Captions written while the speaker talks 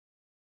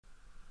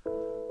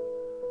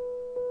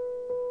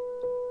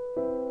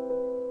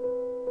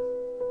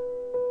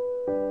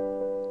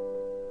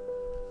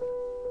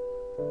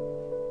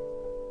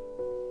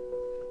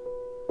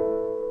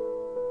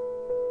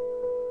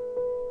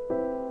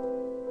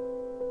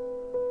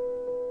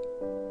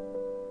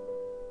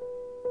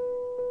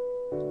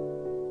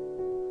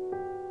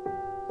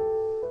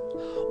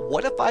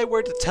What if I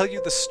were to tell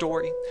you the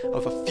story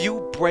of a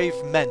few brave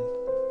men?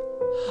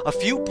 A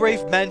few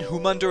brave men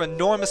whom under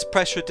enormous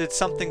pressure did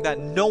something that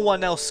no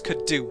one else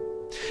could do.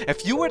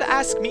 If you were to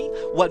ask me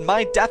what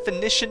my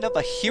definition of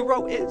a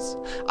hero is,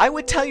 I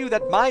would tell you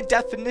that my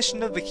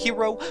definition of a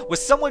hero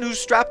was someone who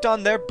strapped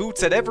on their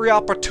boots at every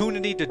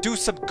opportunity to do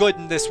some good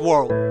in this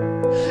world.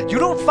 You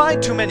don't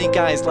find too many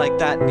guys like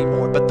that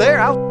anymore, but they're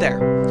out there.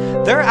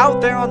 They're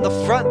out there on the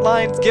front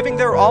lines, giving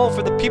their all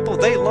for the people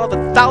they love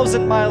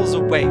 1,000 miles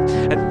away.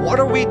 And what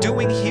are we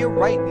doing here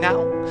right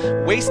now?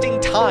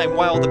 Wasting time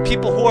while the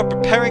people who are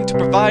preparing to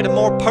provide a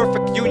more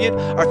perfect union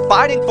are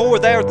fighting for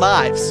their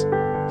lives.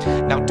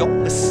 Now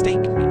don't mistake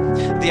me.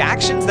 The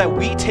actions that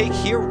we take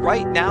here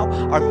right now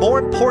are more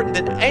important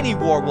than any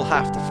war we'll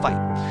have to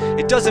fight.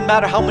 It doesn't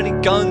matter how many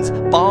guns,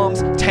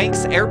 bombs,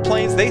 tanks,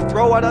 airplanes they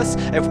throw at us.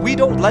 If we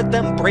don't let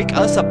them break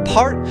us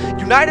apart,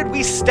 united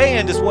we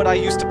stand is what I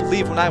used to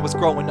believe when I was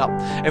growing up.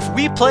 If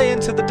we play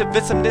into the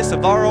divisiveness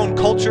of our own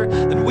culture,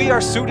 then we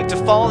are suited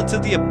to fall into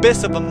the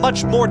abyss of a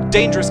much more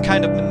dangerous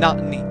kind of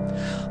monotony.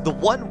 The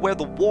one where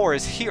the war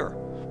is here,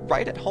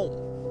 right at home.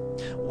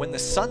 When the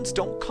sons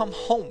don't come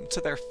home to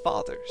their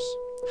fathers.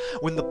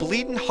 When the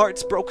bleeding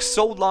hearts broke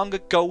so long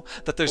ago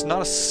that there's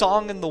not a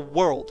song in the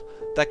world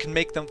that can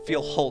make them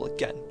feel whole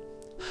again.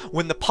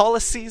 When the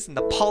policies and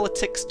the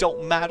politics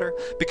don't matter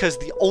because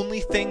the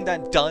only thing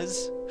that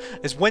does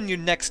is when your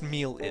next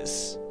meal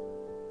is.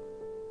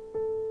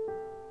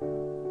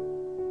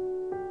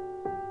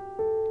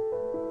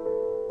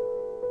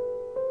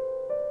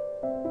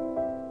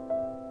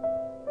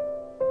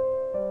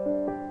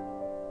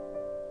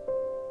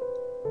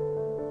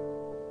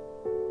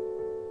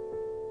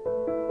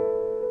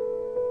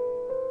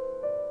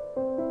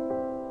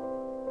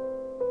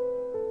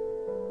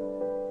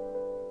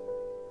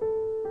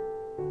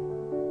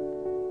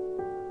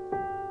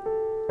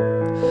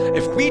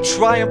 If we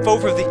triumph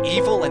over the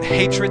evil and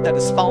hatred that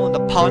has fallen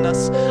upon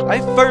us, I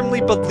firmly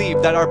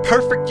believe that our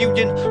perfect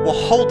union will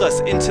hold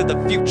us into the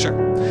future.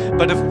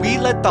 But if we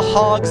let the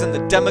hogs and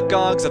the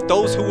demagogues of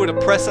those who would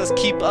oppress us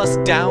keep us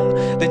down,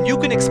 then you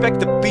can expect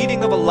the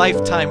beating of a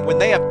lifetime when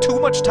they have too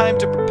much time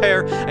to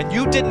prepare and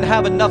you didn't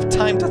have enough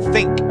time to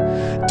think.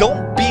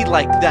 Don't be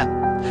like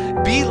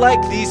them. Be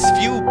like these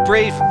few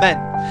brave men.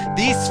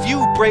 These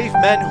few brave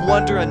men who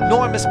under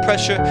enormous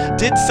pressure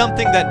did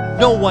something that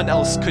no one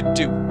else could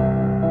do.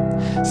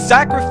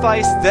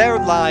 Sacrifice their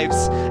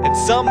lives in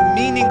some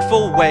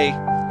meaningful way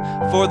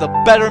for the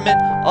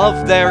betterment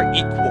of their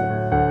equal.